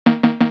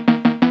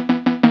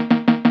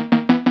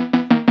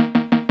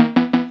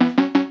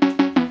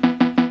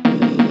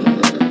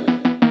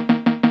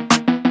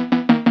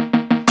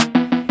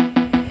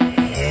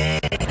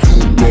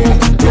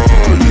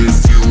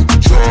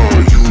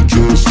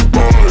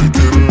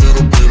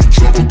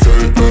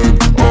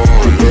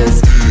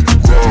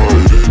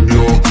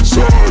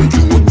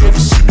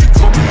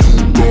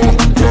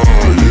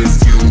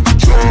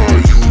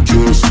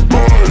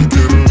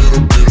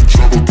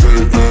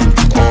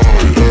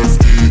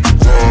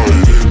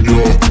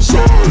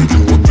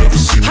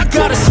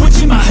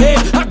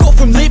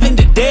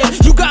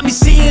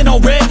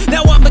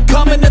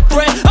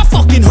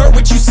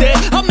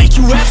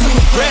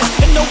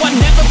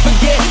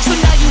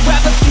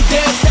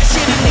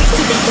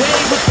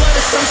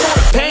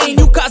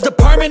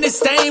permanent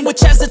stain which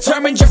has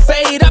determined your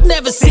fate. I've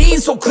never seen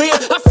so clear,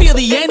 I feel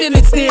the end and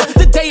it's near.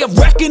 The day of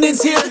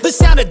reckoning's here, the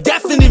sound of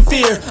deafening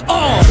fear. You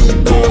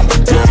gon'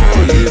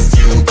 die if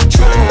you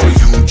try,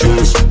 you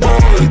just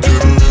might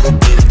get a little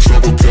bit of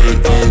trouble,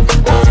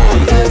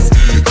 K-A-I-F-E,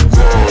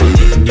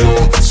 right in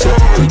your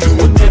side. You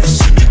will never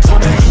see me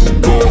coming. You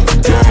gon'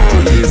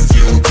 die if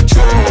you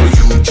try,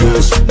 you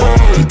just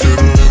might get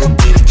a little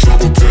bit of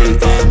trouble,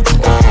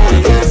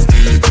 K-A-I-F-E,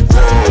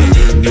 right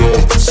in your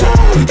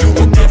side. You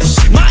will never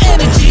see me My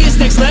coming. energy is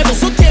next level,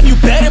 so damn you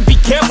better be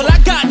careful. I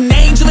got an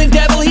angel and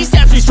devil, he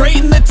stabs me straight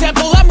in the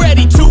temple. I'm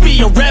ready to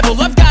be a rebel,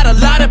 I've got a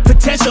lot of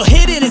potential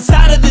hidden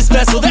inside of this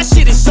vessel. That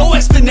shit is so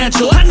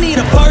exponential. I need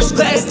a first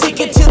class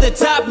ticket to the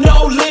top,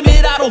 no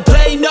limit. I don't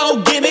play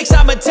no gimmicks,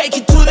 I'ma take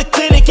you to the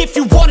clinic. If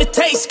you want a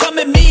taste, come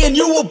at me and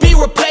you will be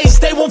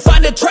replaced. They won't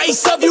find a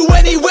trace of you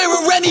anywhere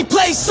or any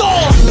place. You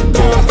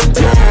gon'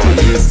 die